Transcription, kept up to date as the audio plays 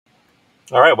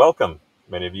All right, welcome.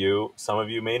 Some of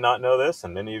you may not know this,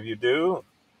 and many of you do.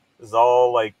 This is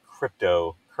all like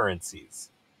cryptocurrencies.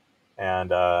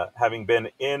 And having been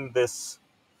in this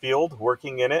field,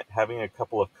 working in it, having a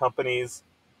couple of companies,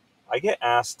 I get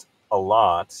asked a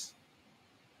lot,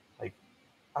 like,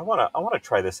 I wanna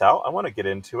try this out. I want to get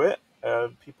into it.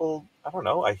 People, I don't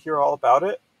know. I hear all about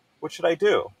it. What should I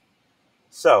do?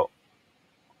 So,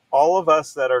 all of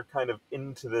us that are kind of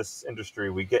into this industry,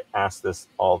 we get asked this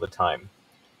all the time,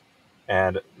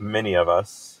 and many of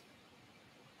us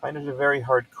find it a very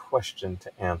hard question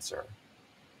to answer.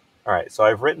 All right, so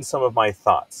I've written some of my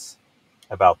thoughts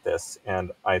about this,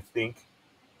 and I think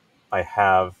I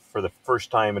have, for the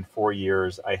first time in 4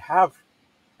 years, I have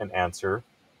an answer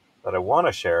that I want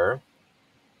to share,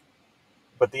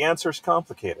 but the answer is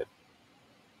complicated,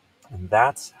 and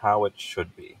that's how it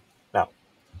should be. Now,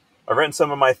 I've written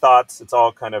some of my thoughts. It's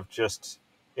all kind of just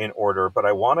in order, but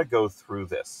I want to go through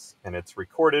this, and it's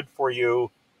recorded for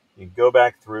you. You can go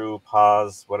back through,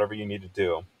 pause, whatever you need to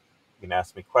do. You can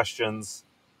ask me questions.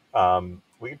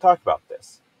 We can talk about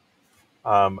this.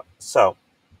 So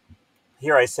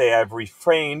here I say I've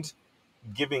refrained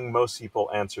giving most people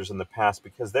answers in the past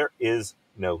because there is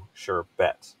no sure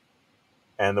bet.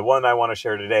 And the one I want to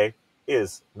share today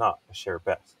is not a sure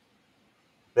bet.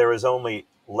 There is only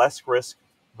less risk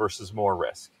versus more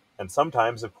risk. And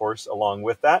sometimes, of course, along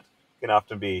with that can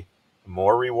often be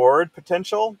more reward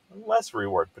potential and less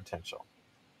reward potential.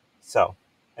 So,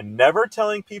 and never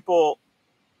telling people,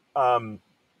 um,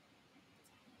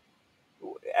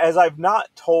 as I've not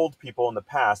told people in the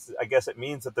past, I guess it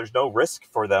means that there's no risk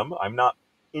for them. I'm not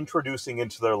introducing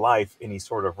into their life any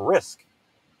sort of risk.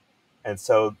 And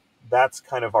so that's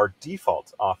kind of our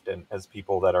default often as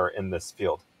people that are in this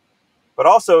field. But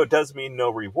also, it does mean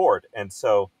no reward. And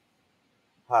so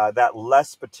that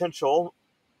less potential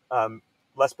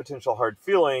hard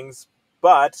feelings,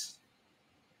 but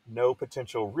no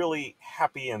potential really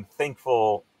happy and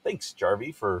thankful. Thanks,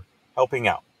 Jarvie, for helping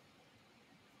out.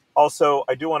 Also,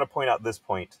 I do want to point out this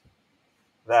point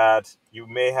that you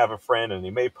may have a friend and he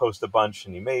may post a bunch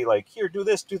and he may like, here, do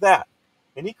this, do that.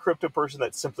 Any crypto person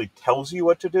that simply tells you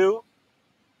what to do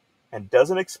and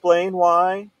doesn't explain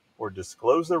why or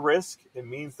disclose the risk, it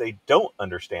means they don't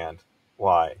understand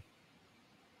why.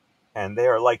 And they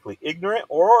are likely ignorant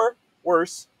or,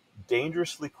 worse,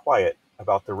 dangerously quiet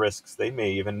about the risks they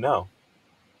may even know.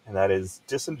 And that is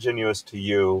disingenuous to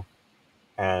you,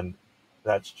 and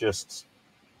that's just,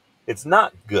 it's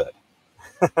not good.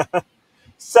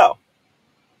 So,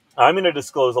 I'm going to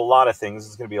disclose a lot of things.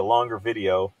 It's going to be a longer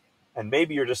video, and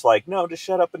maybe you're just like, no, just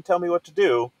shut up and tell me what to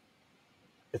do.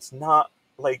 It's not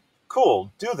like,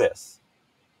 cool, do this.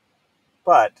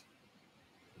 But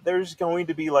there's going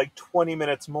to be like 20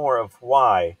 minutes more of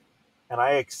why, and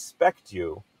I expect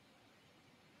you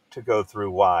to go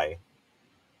through why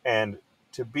and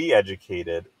to be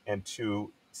educated and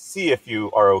to see if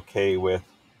you are okay with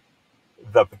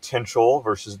the potential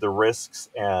versus the risks,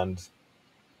 and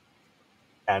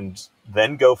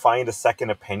then go find a second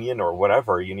opinion or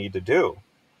whatever you need to do.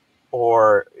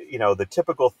 Or, the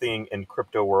typical thing in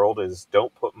crypto world is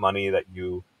don't put money that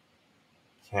you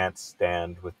can't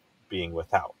stand with being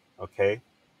without. Okay.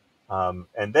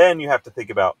 And then you have to think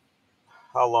about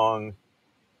how long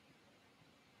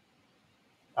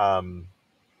um,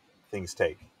 things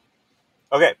take.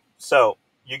 Okay. So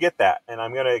you get that. And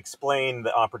I'm going to explain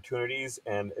the opportunities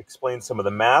and explain some of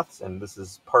the maths. And this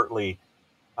is partly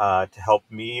to help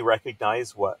me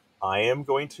recognize what I am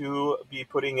going to be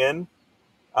putting in.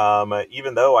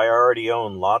 Even though I already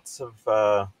own lots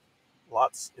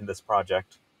in this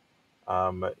project.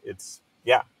 It's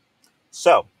yeah.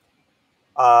 So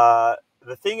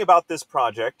the thing about this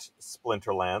project,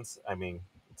 Splinterlands, I mean,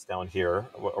 it's down here.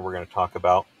 What we're going to talk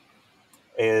about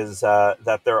is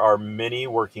that there are many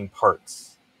working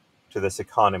parts to this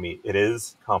economy. It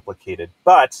is complicated,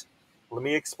 but let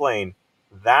me explain.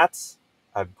 That's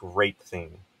a great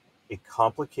thing. A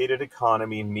complicated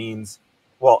economy means,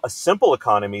 well, a simple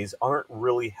economies aren't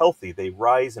really healthy. They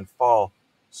rise and fall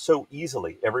so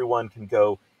easily. Everyone can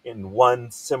go in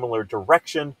one similar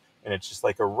direction, and it's just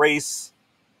like a race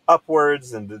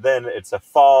upwards, and then it's a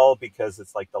fall because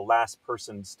it's like the last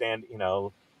person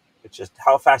it's just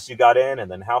how fast you got in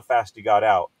and then how fast you got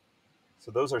out.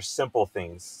 So those are simple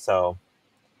things. So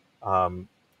um,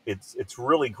 it's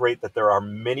really great that there are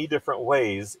many different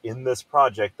ways in this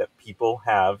project that people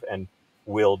have and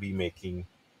will be making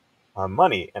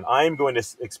money. And I'm going to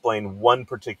explain one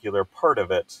particular part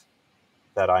of it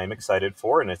that I'm excited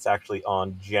for, and it's actually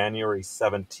on January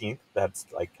 17th. That's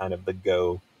like kind of the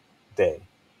go day.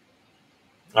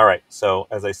 All right, so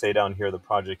as I say down here, the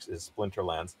project is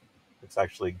Splinterlands. let's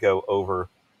actually go over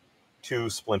to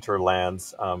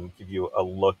Splinterlands, give you a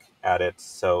look at it.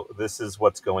 So this is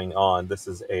what's going on. This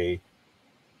is a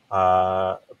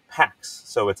PAX.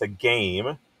 So it's a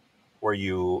game where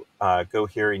you go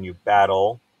here and you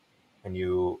battle, and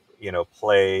you know,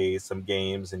 play some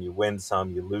games, and you win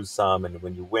some, you lose some, and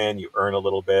when you win, you earn a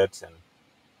little bit,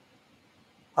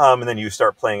 and then you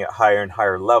start playing at higher and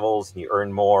higher levels, and you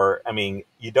earn more. I mean,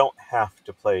 you don't have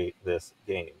to play this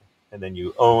game, and then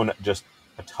you own just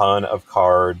a ton of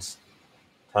cards,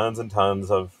 tons and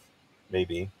tons of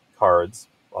maybe cards,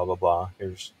 blah blah blah.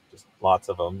 Here's just lots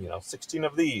of them. You know, 16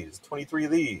 of these, 23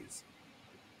 of these,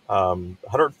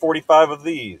 145 of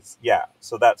these. Yeah,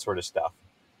 so that sort of stuff.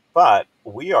 But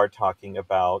we are talking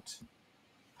about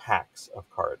packs of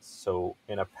cards. So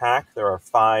in a pack, there are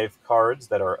 5 cards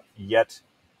that are yet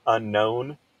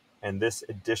unknown. And this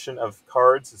edition of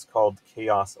cards is called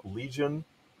Chaos Legion.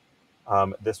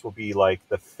 This will be like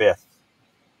the 5th,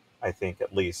 I think,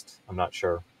 at least. I'm not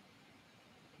sure.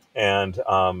 And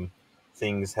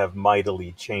things have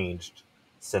mightily changed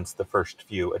since the first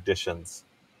few editions.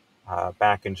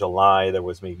 Back in July, there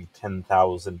was maybe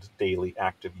 10,000 daily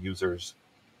active users.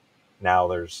 Now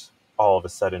there's all of a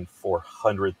sudden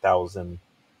 400,000,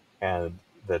 and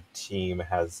the team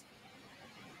has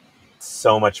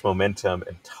so much momentum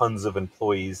and tons of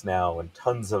employees now and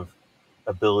tons of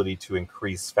ability to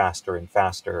increase faster and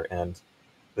faster. And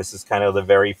this is kind of the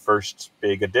very first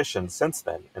big addition since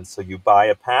then. And so you buy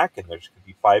a pack and there's could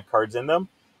be 5 cards in them.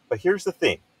 But here's the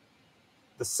thing.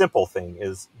 The simple thing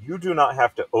is you do not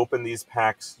have to open these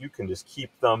packs. You can just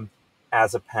keep them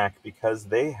as a pack because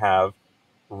they have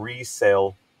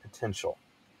resale potential.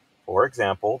 For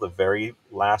example, the very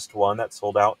last one that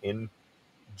sold out in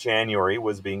January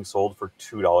was being sold for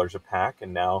 $2 a pack,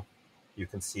 and now you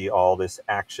can see all this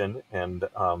action and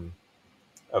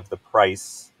of the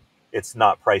price. It's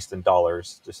not priced in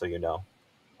dollars, just so you know.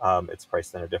 It's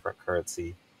priced in a different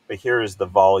currency. But here is the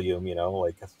volume, you know,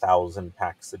 like 1,000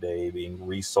 packs a day being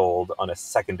resold on a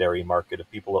secondary market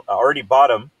of people that already bought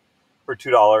them for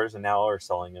 $2 and now are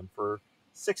selling them for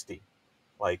 60.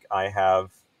 Like I have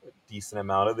a decent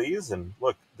amount of these, and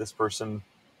look, this person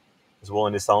is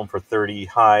willing to sell them for 30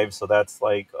 hives, so that's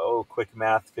like, oh, quick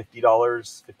math,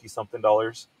 $50, 50 something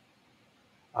dollars,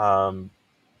 50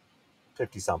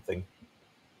 something,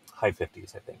 high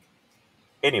 50s, I think.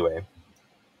 Anyway,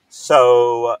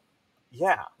 so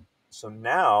yeah, so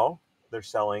now they're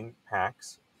selling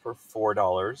packs for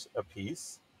 $4 a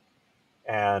piece,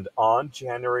 and on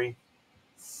January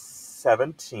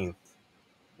 17th,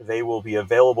 they will be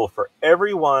available for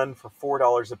everyone for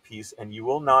 $4 a piece, and you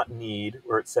will not need,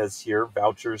 where it says here,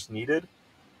 vouchers needed,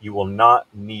 you will not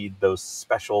need those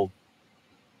special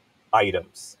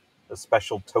items, the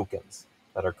special tokens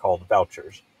that are called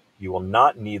vouchers. You will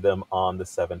not need them on the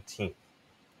 17th.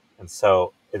 And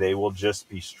so they will just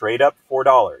be straight up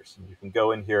 $4. And you can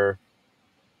go in here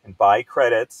and buy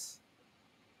credits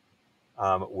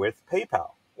with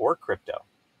PayPal or crypto.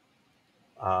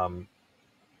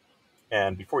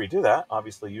 And before you do that,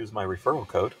 obviously use my referral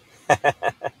code,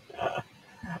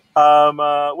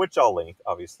 which I'll link,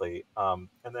 obviously. And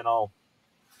then I'll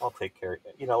take care,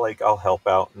 you know, like I'll help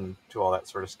out and do all that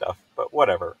sort of stuff. But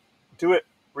whatever, do it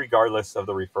regardless of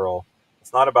the referral.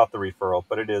 It's not about the referral,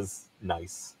 but it is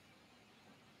nice.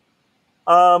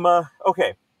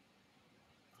 Okay.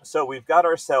 So we've got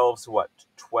ourselves, what,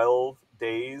 12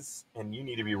 days, and you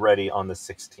need to be ready on the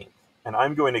 16th. And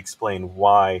I'm going to explain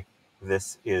why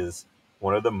this is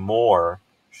one of the more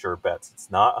sure bets. It's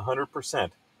not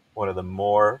 100%, one of the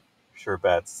more sure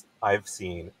bets I've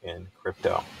seen in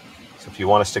crypto. So if you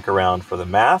want to stick around for the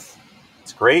math,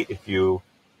 it's great. If you,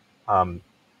 I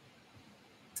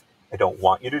don't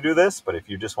want you to do this, but if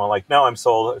you just want, like, no, I'm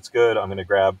sold, it's good, I'm going to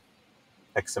grab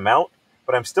X amount,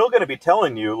 but I'm still going to be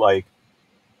telling you, like,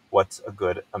 what's a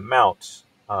good amount.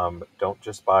 Don't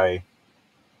just buy,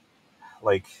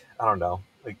 like, I don't know,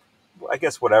 like, I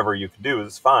guess whatever you can do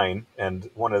is fine. And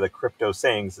one of the crypto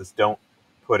sayings is don't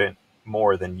put in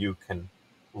more than you can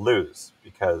lose,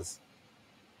 because,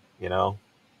 you know,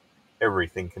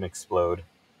 everything can explode,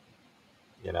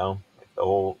 you know, like the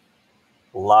whole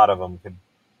lot of them could,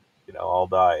 you know, all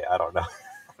die. I don't know.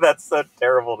 That's so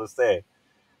terrible to say,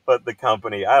 but the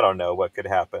company, I don't know what could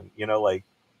happen, you know, like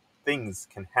things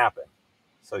can happen.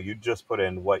 So you just put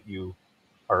in what you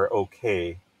are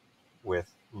okay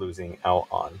with losing out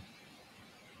on.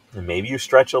 And maybe you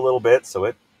stretch a little bit so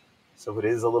it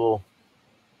is a little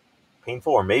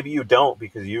painful, or maybe you don't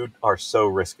because you are so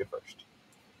risk averse.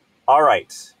 All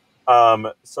right.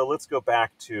 So let's go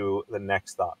back to the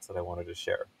next thoughts that I wanted to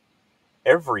share.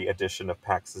 Every edition of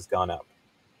PAX has gone up.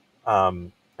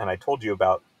 And I told you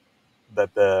about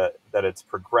that it's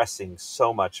progressing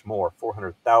so much more,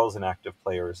 400,000 active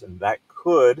players, and that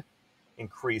could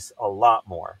increase a lot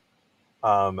more.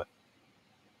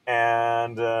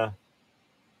 And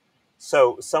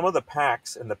so some of the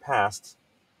packs in the past,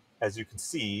 as you can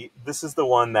see, this is the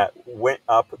one that went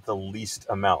up the least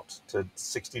amount to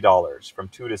 $60 from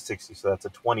 2 to 60. So that's a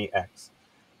 20x.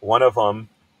 One of them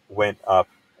went up,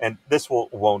 and this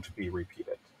won't be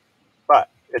repeated, but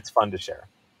it's fun to share.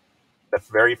 The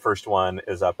very first one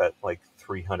is up at like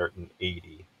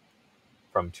 380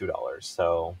 from $2.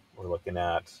 So we're looking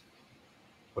at,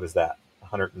 what is that?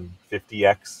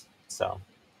 150x. So,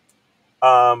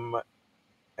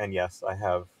 and yes, I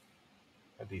have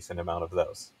a decent amount of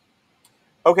those.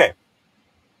 Okay.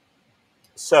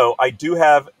 So I do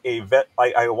have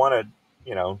I want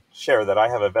to, share that I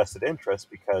have a vested interest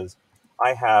because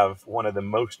I have one of the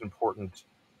most important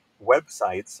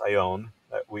websites I own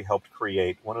that we helped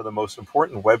create. One of the most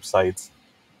important websites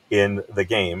in the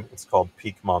game. It's called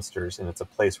Peak Monsters, and it's a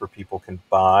place where people can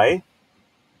buy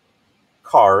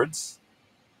cards,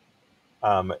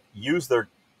 use their,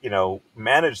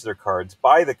 manage their cards,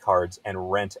 buy the cards,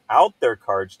 and rent out their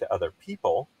cards to other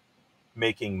people,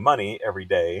 making money every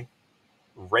day,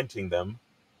 renting them,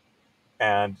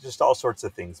 and just all sorts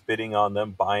of things, bidding on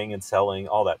them, buying and selling,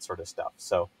 all that sort of stuff.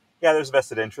 So yeah, there's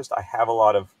vested interest. I have a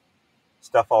lot of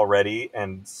stuff already,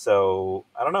 and so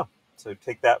I don't know. So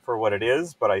take that for what it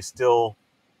is, but I still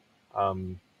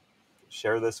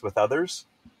share this with others.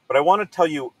 But I want to tell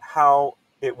you how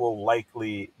it will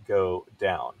likely go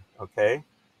down, okay?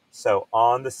 So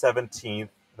on the 17th,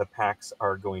 the packs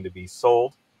are going to be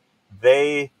sold.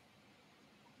 They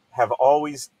have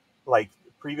always, like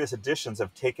previous editions,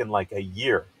 have taken like a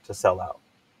year to sell out.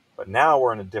 But now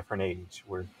we're in a different age.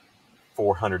 We're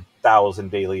 400,000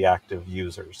 daily active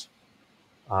users.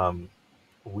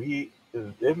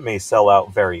 It may sell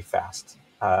out very fast.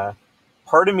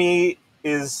 Part of me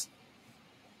is,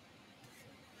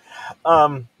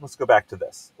 let's go back to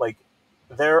this. Like,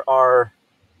 there are,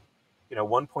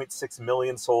 1.6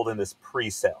 million sold in this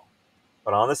pre-sale,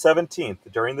 but on the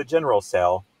 17th, during the general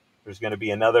sale, there's going to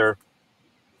be another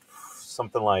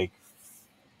something like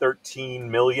 13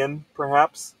 million,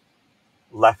 perhaps,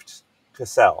 left to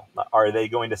sell. Are they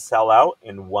going to sell out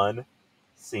in one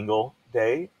single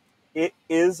day? It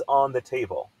is on the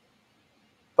table.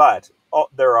 But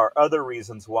there are other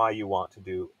reasons why you want to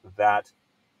do that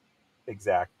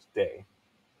exact day.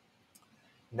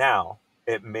 Now,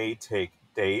 it may take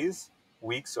days,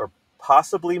 weeks, or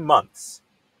possibly months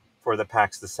for the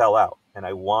packs to sell out. And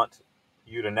I want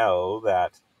you to know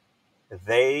that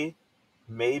they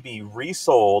may be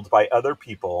resold by other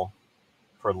people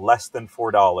for less than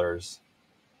 $4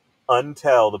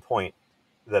 until the point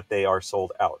that they are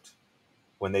sold out.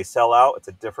 When they sell out, it's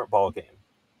a different ball game.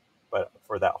 But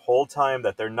for that whole time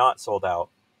that they're not sold out,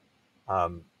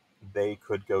 they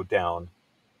could go down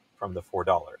from the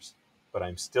 $4. But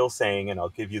I'm still saying, and I'll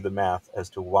give you the math as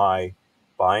to why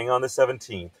buying on the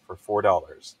 17th for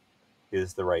 $4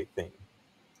 is the right thing.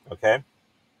 Okay?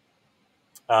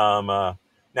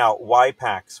 Now, why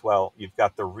packs? Well, you've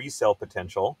got the resale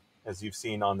potential, as you've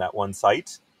seen on that one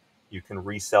site. You can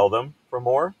resell them for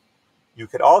more. You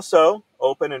could also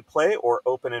open and play or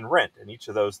open and rent, and each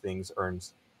of those things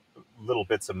earns little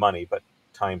bits of money, but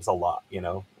times a lot,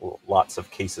 lots of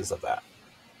cases of that,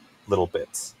 little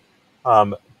bits.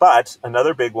 But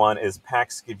another big one is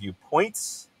packs give you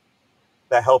points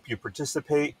that help you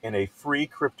participate in a free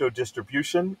crypto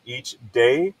distribution each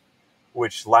day,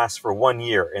 which lasts for 1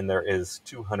 year, and there is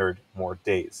 200 more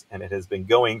days. And it has been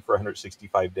going for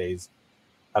 165 days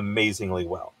amazingly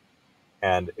well.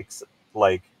 And it's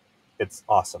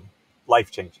awesome.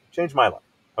 Life-changing. Changed my life.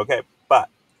 Okay, but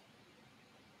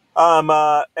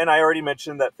and I already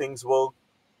mentioned that things will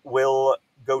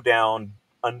go down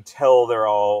until they're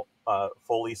all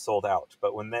fully sold out.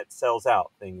 But when that sells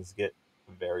out, things get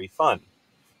very fun.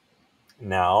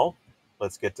 Now,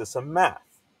 let's get to some math.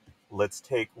 Let's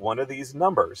take one of these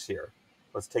numbers here.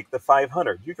 Let's take the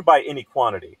 500. You can buy any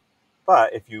quantity,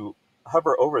 but if you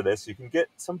hover over this, you can get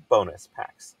some bonus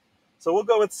packs. So we'll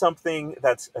go with something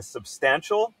that's a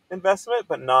substantial investment,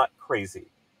 but not crazy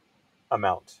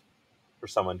amount for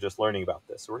someone just learning about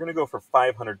this. So we're going to go for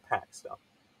 500 packs now.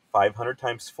 500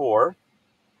 times 4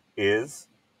 is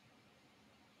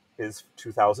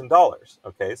 $2,000.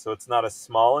 Okay, so it's not a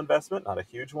small investment, not a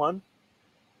huge one.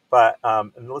 But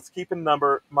and let's keep in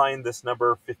mind this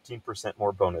number, 15%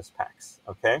 more bonus packs.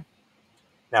 Okay.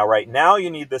 Now, right now, you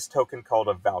need this token called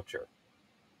a voucher.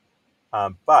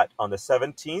 But on the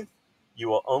 17th, you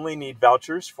will only need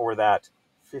vouchers for that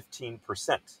 15%.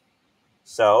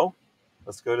 So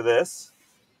let's go to this.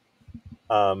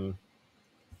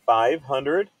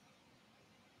 500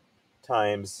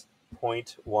 times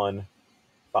 0.15.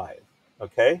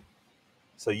 Okay?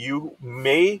 So you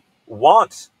may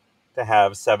want to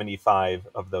have 75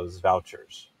 of those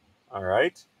vouchers. All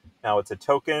right? Now it's a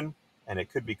token, and it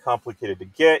could be complicated to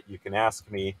get. You can ask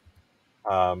me.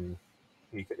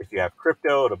 If you have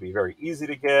crypto, it'll be very easy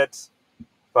to get.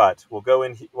 But we'll go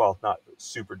in, well, not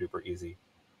super duper easy,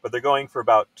 but they're going for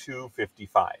about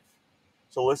 255.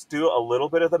 So let's do a little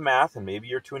bit of the math, and maybe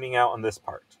you're tuning out on this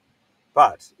part.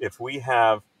 But if we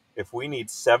need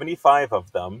 75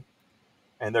 of them,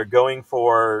 and they're going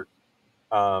for,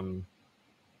 sorry,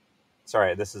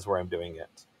 this is where I'm doing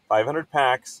it. 500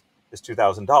 packs is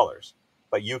 $2,000,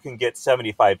 but you can get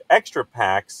 75 extra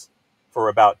packs for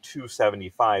about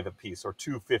 $275 a piece, or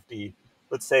 250.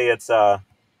 Let's say it's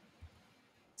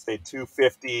say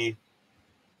 250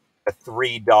 at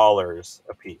 $3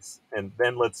 a piece, and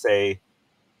then let's say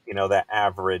that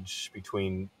average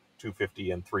between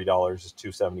 250 and $3 is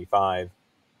 275.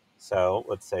 So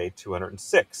let's say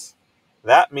 206.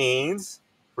 That means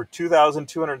for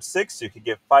 2,206 you could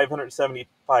get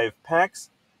 575 packs.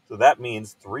 So that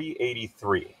means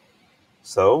 383.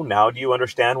 So now do you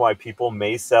understand why people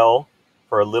may sell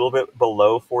for a little bit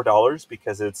below $4?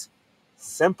 Because it's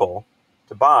simple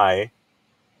to buy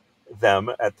them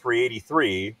at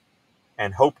 383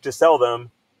 and hope to sell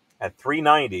them at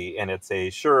 390, and it's a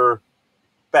sure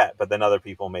bet. But then other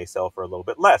people may sell for a little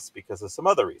bit less because of some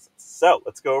other reasons. So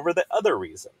let's go over the other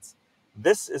reasons.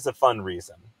 This is a fun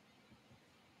reason.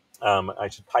 I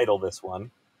should title this one,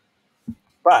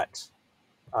 but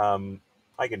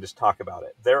I can just talk about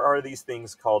it. There are these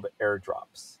things called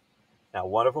airdrops. Now,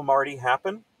 one of them already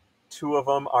happened. 2 of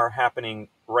them are happening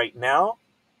right now.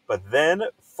 But then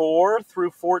 4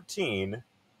 through 14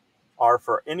 are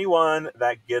for anyone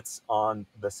that gets on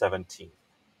the 17th.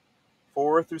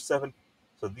 4 through 7.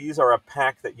 So these are a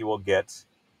pack that you will get.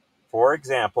 For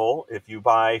example, if you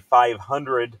buy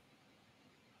 500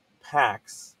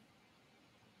 packs,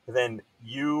 then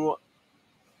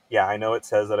yeah, I know it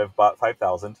says that I've bought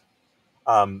 5,000.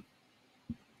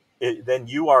 Then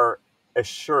you are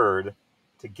assured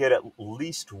to get at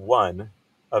least one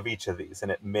of each of these,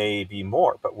 and it may be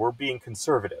more, but we're being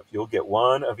conservative. You'll get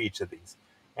one of each of these.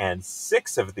 And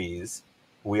 6 of these,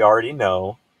 we already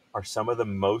know, are some of the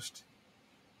most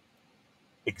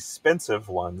expensive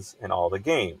ones in all the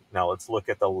game. Now let's look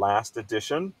at the last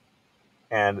edition,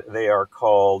 and they are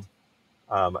called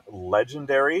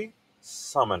Legendary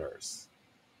Summoners.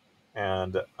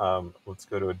 And let's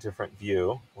go to a different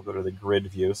view. We'll go to the grid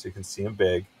view so you can see them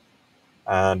big.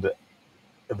 And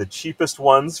the cheapest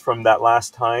ones from that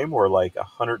last time were like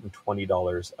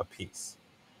 $120 a piece.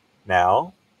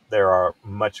 Now, there are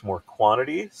much more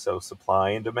quantity, so supply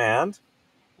and demand.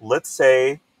 Let's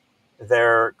say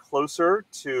they're closer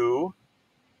to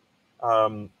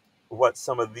what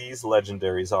some of these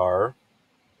legendaries are.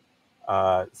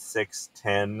 6,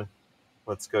 10.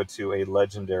 Let's go to a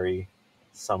legendary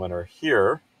summoner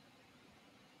here.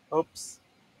 Oops.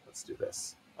 Let's do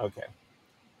this. Okay.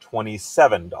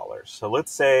 $27. So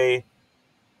let's say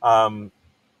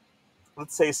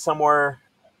somewhere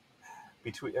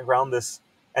between around this,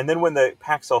 and then when the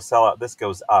packs all sell out, this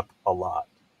goes up a lot.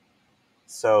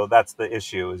 So that's the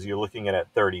issue, is you're looking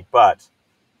at 30. But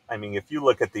I mean, if you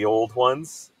look at the old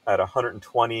ones at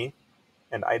 120,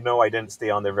 and I know I didn't stay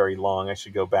on there very long, I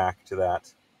should go back to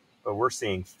that, but we're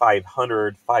seeing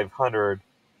 500,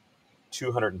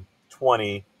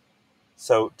 220.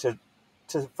 So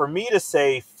for me to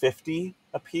say 50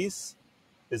 a piece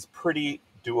is pretty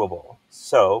doable.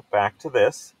 So back to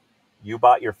this, you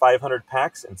bought your 500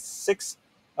 packs, and 6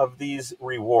 of these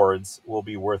rewards will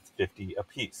be worth 50 a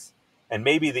piece. And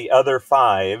maybe the other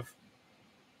 5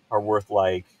 are worth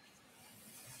like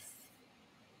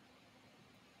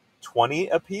 20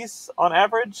 a piece on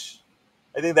average.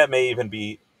 I think that may even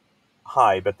be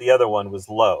high, but the other one was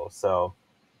low. So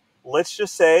let's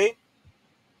just say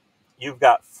you've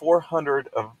got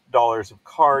 $400 of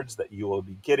cards that you will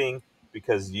be getting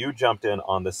because you jumped in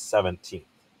on the 17th.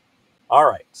 All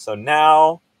right, so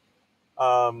now,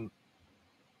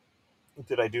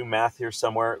 did I do math here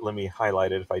somewhere? Let me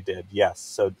highlight it if I did. Yes,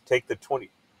 so take the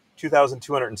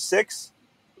 2,206,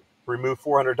 remove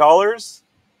 $400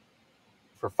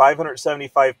 for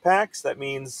 575 packs. That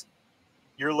means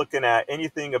you're looking at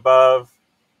anything above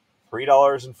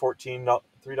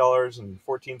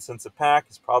 $3.14 a pack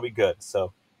is probably good.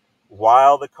 So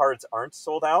while the cards aren't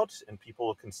sold out and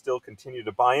people can still continue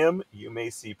to buy them, you may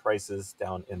see prices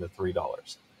down in the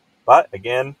 $3. But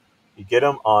again, you get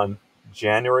them on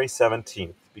January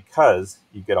 17th because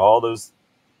you get all those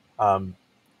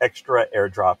extra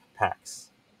airdrop packs.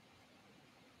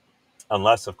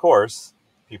 unless, of course,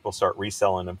 people start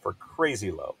reselling them for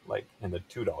crazy low, like in the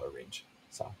 $2 range.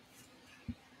 So,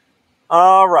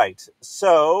 all right.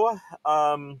 So,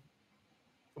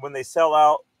 when they sell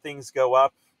out, things go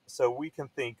up. So we can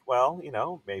think, well,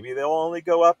 maybe they'll only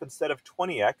go up instead of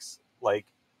 20x, like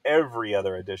every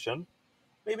other edition,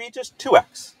 maybe just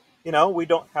 2x. We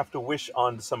don't have to wish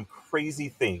on some crazy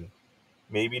thing.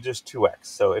 Maybe just 2x.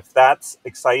 So if that's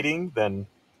exciting, then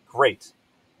great.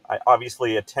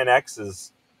 Obviously, a 10x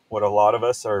is what a lot of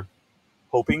us are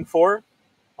hoping for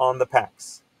on the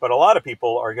packs. But a lot of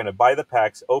people are going to buy the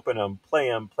packs, open them, play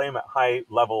them at high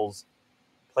levels,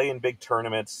 play in big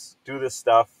tournaments, do this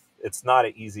stuff. It's not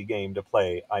an easy game to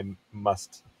play. I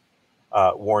must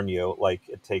warn you. Like,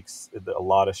 it takes a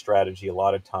lot of strategy, a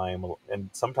lot of time, and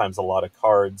sometimes a lot of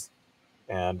cards,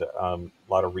 and a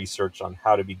lot of research on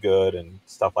how to be good and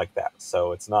stuff like that.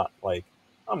 So it's not like,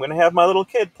 I'm going to have my little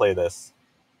kid play this.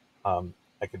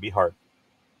 That could be hard.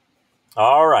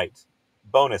 All right.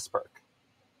 Bonus perk.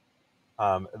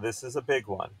 This is a big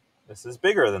one. This is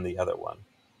bigger than the other one.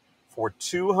 For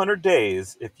 200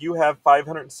 days, if you have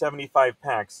 575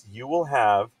 packs, you will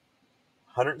have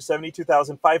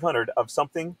 172,500 of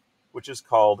something which is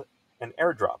called an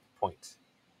airdrop point.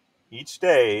 Each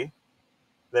day,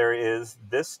 there is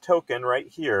this token right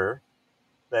here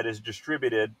that is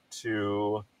distributed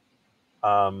to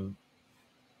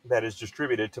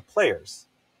players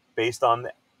based on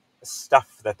the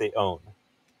stuff that they own.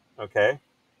 Okay.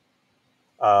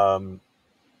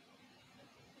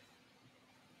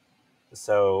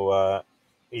 So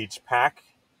each pack,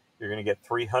 you're going to get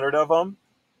 300 of them.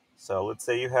 So let's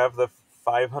say you have the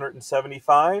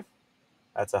 575.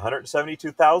 That's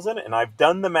 172,000, and I've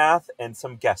done the math and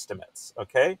some guesstimates.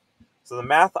 Okay. So the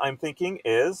math I'm thinking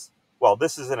is, well,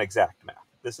 this is an exact math.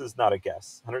 This is not a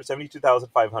guess.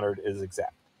 172,500 is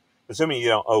exact. Assuming you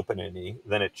don't open any,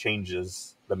 then it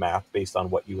changes the math based on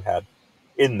what you had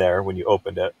in there when you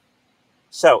opened it.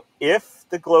 So if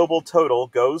the global total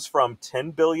goes from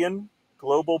 10 billion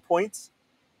global points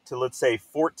to, let's say,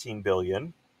 14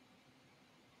 billion,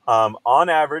 on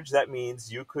average, that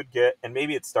means you could get, and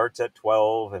maybe it starts at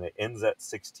 12 and it ends at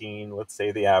 16. Let's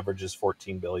say the average is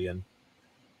 14 billion.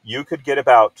 You could get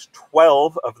about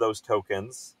 12 of those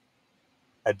tokens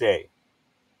a day.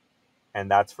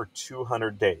 And that's for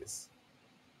 200 days.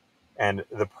 And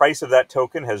the price of that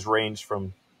token has ranged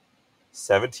from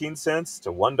 17 cents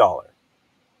to $1.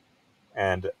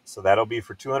 And so that'll be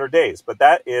for 200 days. But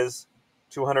that is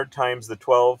 200 times the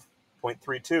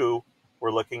 12.32.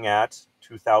 We're looking at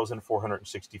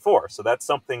 2,464. So that's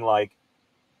something like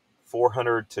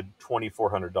 $400 to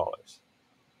 $2,400.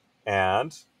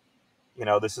 And,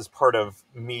 this is part of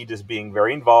me just being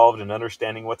very involved and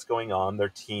understanding what's going on. Their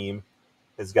team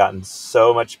has gotten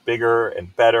so much bigger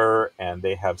and better, and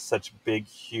they have such big,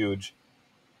 huge,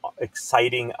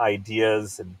 exciting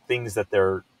ideas and things that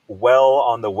they're well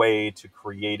on the way to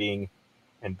creating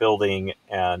and building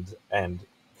and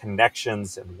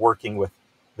connections and working with.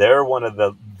 They're one of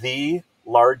the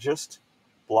largest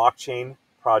blockchain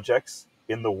projects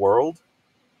in the world.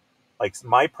 Like,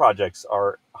 my projects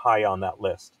are high on that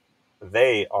list.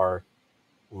 They are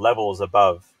levels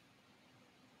above,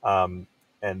 and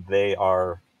they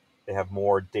have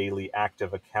more daily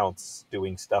active accounts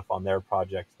doing stuff on their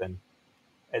project than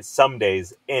some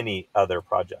days any other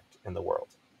project in the world,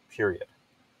 period.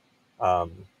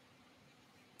 And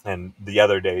the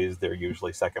other days they're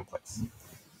usually second place.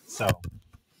 So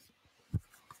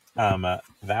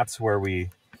that's where we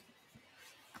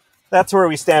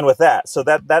stand with that. So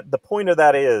that the point of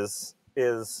that is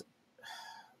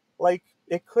like,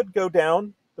 it could go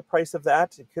down, the price of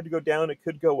that. It could go down, it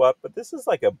could go up, but this is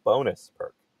like a bonus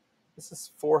perk. This is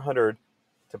 400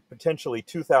 to potentially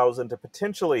 2,000 to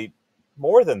potentially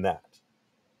more than that.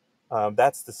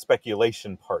 That's the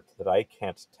speculation part that I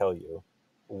can't tell you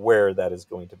where that is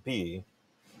going to be.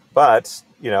 But,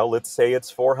 let's say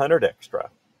it's 400 extra.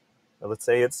 Let's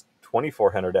say it's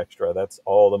 2,400 extra. That's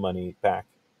all the money back.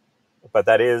 But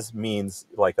that means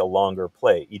like a longer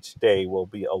play. Each day will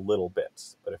be a little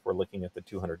bit. But if we're looking at the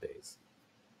 200 days.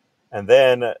 And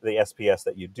then the SPS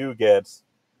that you do get,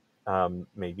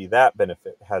 maybe that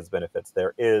has benefits.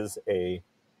 There is a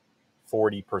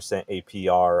 40%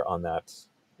 APR on that.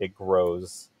 It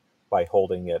grows by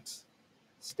holding it,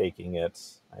 staking it.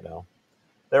 I know.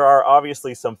 There are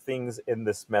obviously some things in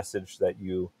this message that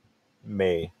you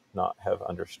may not have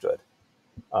understood.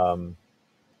 And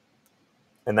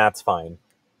that's fine.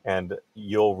 And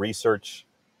you'll research,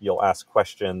 you'll ask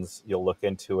questions, you'll look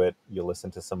into it, you'll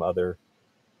listen to some other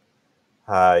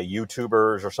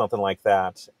YouTubers or something like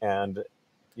that, and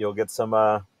you'll get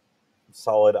some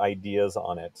solid ideas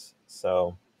on it.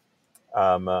 So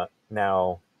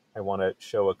Now, I want to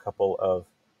show a couple of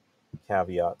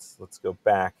caveats. Let's go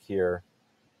back here.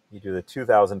 You do the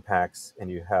 2,000 packs, and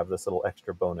you have this little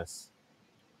extra bonus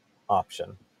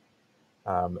option.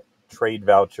 Um, Trade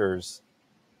vouchers,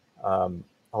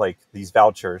 like these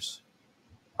vouchers,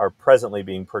 are presently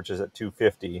being purchased at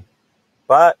 $2.50,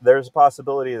 but there's a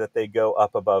possibility that they go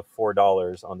up above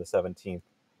 $4 on the 17th,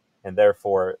 and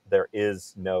therefore there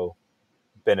is no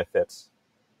benefit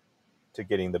to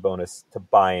getting the bonus, to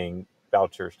buying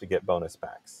vouchers to get bonus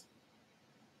packs.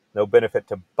 No benefit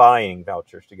to buying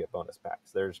vouchers to get bonus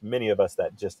packs. There's many of us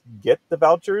that just get the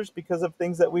vouchers because of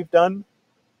things that we've done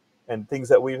and things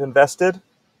that we've invested.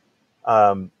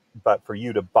 But for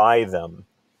you to buy them,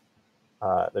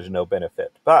 there's no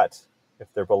benefit. But if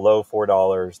they're below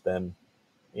 $4, then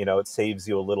it saves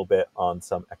you a little bit on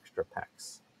some extra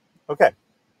packs. Okay,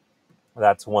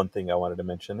 that's one thing I wanted to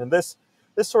mention. And this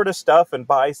sort of stuff and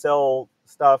buy sell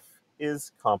stuff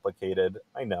is complicated,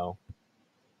 I know.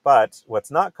 But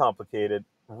what's not complicated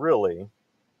really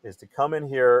is to come in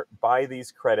here, buy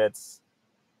these credits,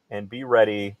 and be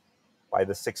ready by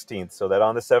the 16th, so that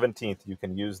on the 17th you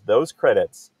can use those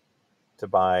credits to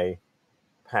buy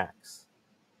packs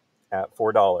at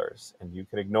 $4. And you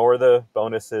can ignore the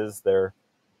bonuses.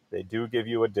 They do give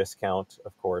you a discount,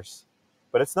 of course,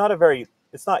 but it's not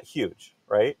huge,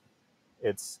 right?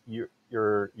 It's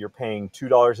you're paying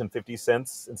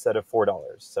 $2.50 instead of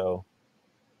 $4. So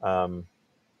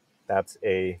that's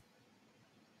a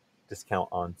discount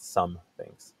on some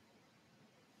things.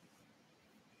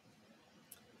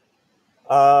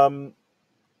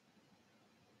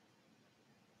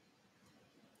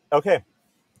 Okay,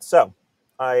 so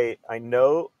I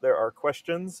know there are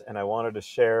questions, and I wanted to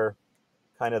share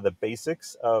kind of the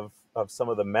basics of some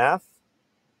of the math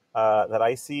that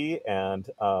I see, and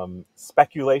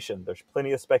speculation. There's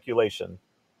plenty of speculation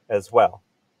as well.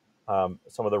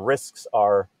 Some of the risks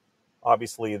are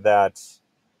obviously that,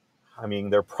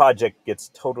 their project gets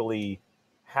totally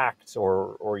hacked,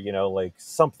 or like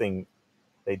something,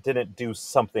 they didn't do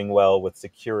something well with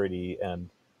security and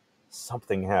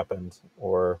something happened,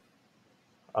 or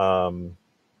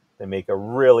they make a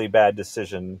really bad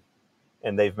decision,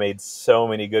 and they've made so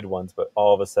many good ones, but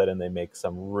all of a sudden they make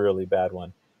some really bad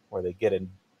one, or they get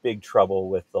in big trouble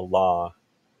with the law.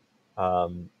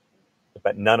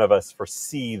 But none of us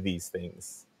foresee these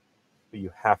things. But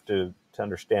you have to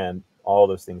understand all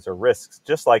those things are risks.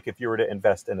 Just like if you were to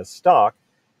invest in a stock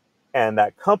and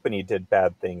that company did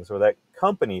bad things, or that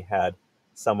company had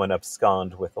someone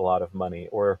abscond with a lot of money,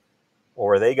 or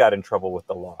they got in trouble with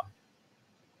the law.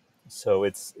 So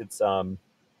it's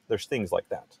there's things like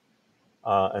that,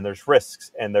 and there's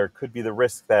risks, and there could be the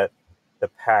risk that the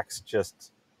packs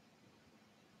just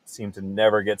seem to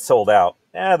never get sold out.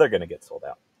 They're going to get sold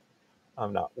out.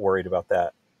 I'm not worried about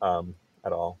that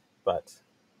at all. But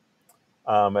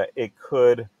it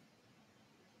could.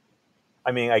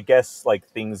 I guess like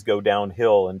things go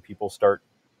downhill and people start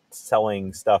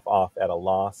selling stuff off at a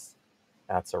loss.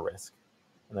 That's a risk.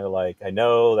 And they're like, I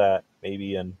know that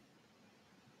maybe I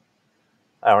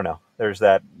don't know. There's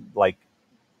that like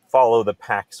follow the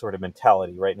pack sort of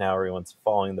mentality. Right now, everyone's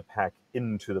following the pack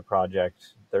into the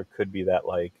project. There could be that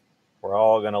like, we're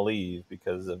all going to leave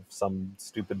because of some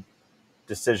stupid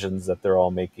decisions that they're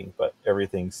all making, but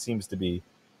everything seems to be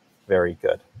very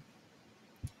good.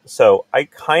 So I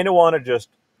kind of want to just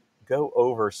go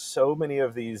over so many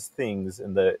of these things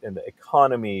in the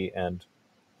economy, and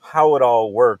how it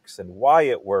all works, and why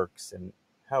it works, and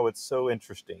how it's so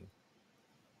interesting.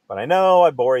 But I know I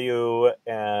bore you,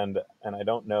 and I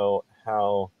don't know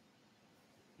how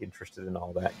interested in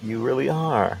all that you really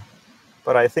are.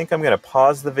 But I think I'm going to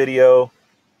pause the video,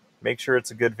 make sure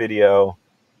it's a good video,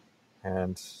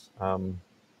 and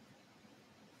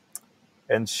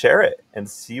share it and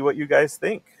see what you guys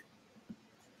think.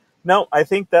 No, I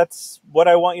think that's what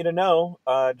I want you to know.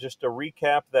 Just a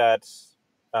recap that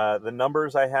the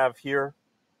numbers I have here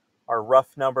are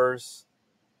rough numbers.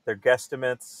 They're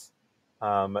guesstimates,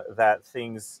 that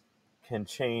things can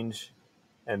change,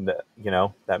 and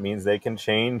that means they can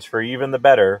change for even the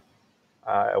better.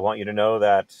 I want you to know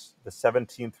that the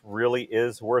 17th really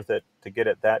is worth it to get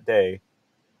it that day,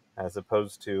 as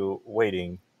opposed to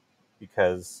waiting,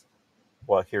 because,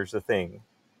 well, here's the thing.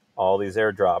 All these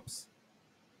airdrops,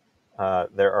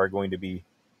 there are going to be,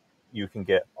 you can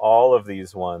get all of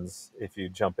these ones if you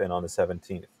jump in on the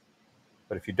 17th.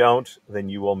 But if you don't, then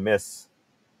you will miss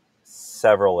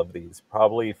several of these,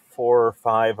 probably 4 or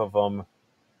 5 of them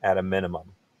at a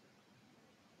minimum.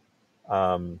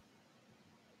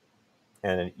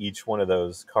 And in each one of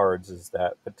those cards is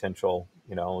that potential,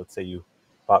 let's say you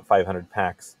bought 500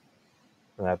 packs,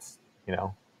 and that's,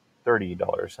 $30,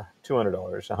 $200,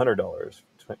 $100,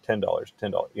 $10,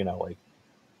 $10, like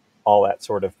all that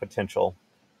sort of potential.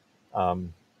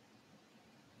 Um,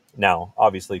 Now,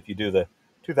 obviously, if you do the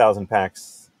 2,000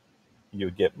 packs, you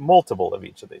would get multiple of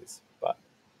each of these. But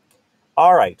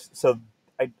all right, so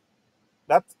I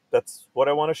that's what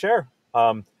I want to share.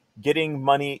 Getting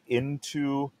money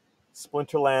into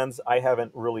Splinterlands, I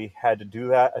haven't really had to do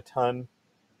that a ton.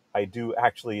 I do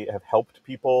actually have helped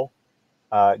people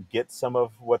get some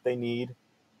of what they need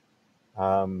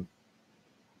um,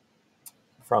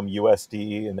 from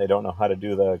USD, and they don't know how to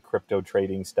do the crypto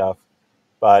trading stuff.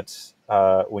 But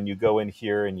when you go in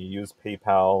here and you use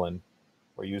PayPal and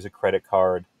or use a credit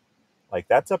card, like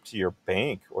that's up to your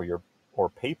bank or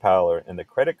PayPal and the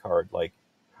credit card, like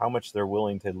how much they're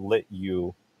willing to let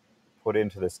you put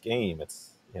into this game.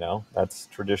 It's that's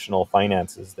traditional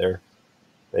finances.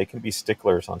 They can be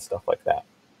sticklers on stuff like that.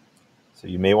 So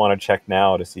you may want to check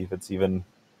now to see if it's even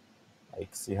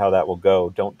see how that will go.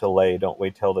 Don't delay. Don't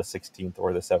wait till the 16th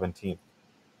or the 17th.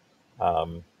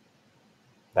 Um,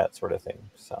 that sort of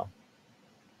thing. So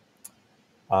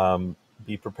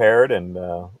be prepared and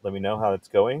let me know how it's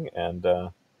going,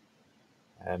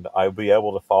 and I'll be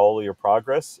able to follow your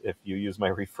progress if you use my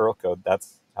referral code.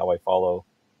 That's how I follow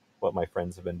what my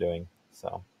friends have been doing.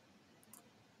 So,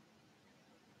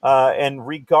 and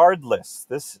regardless,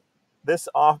 this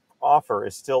offer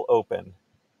is still open.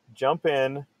 Jump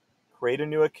in, create a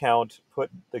new account,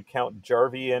 put the account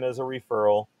Jarvie in as a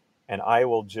referral, and I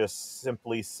will just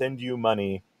simply send you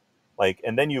money.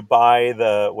 And then you buy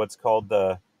what's called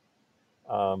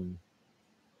um,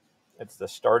 it's the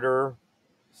starter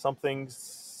something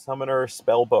summoner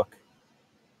spell book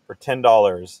for $10,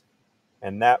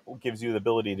 and that gives you the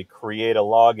ability to create a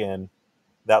login.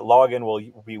 That login will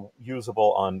be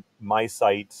usable on my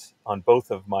site, on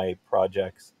both of my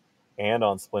projects, and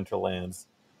on Splinterlands.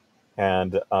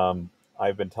 And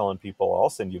I've been telling people I'll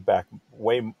send you back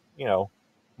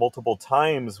multiple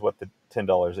times what the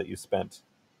 $10 that you spent,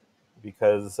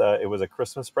 because it was a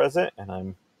Christmas present, and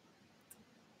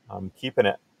I'm keeping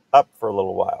it up for a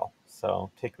little while.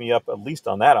 So take me up at least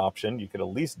on that option. You could at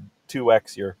least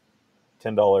 2x your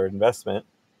 $10 investment.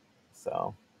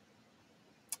 So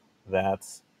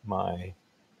that's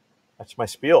my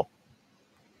spiel.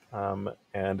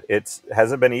 And it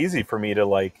hasn't been easy for me to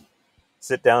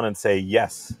sit down and say,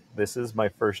 yes, this is my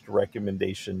first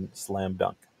recommendation slam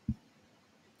dunk.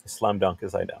 Slam dunk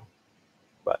as I know.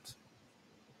 But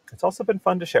it's also been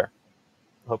fun to share.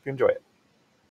 I hope you enjoy it.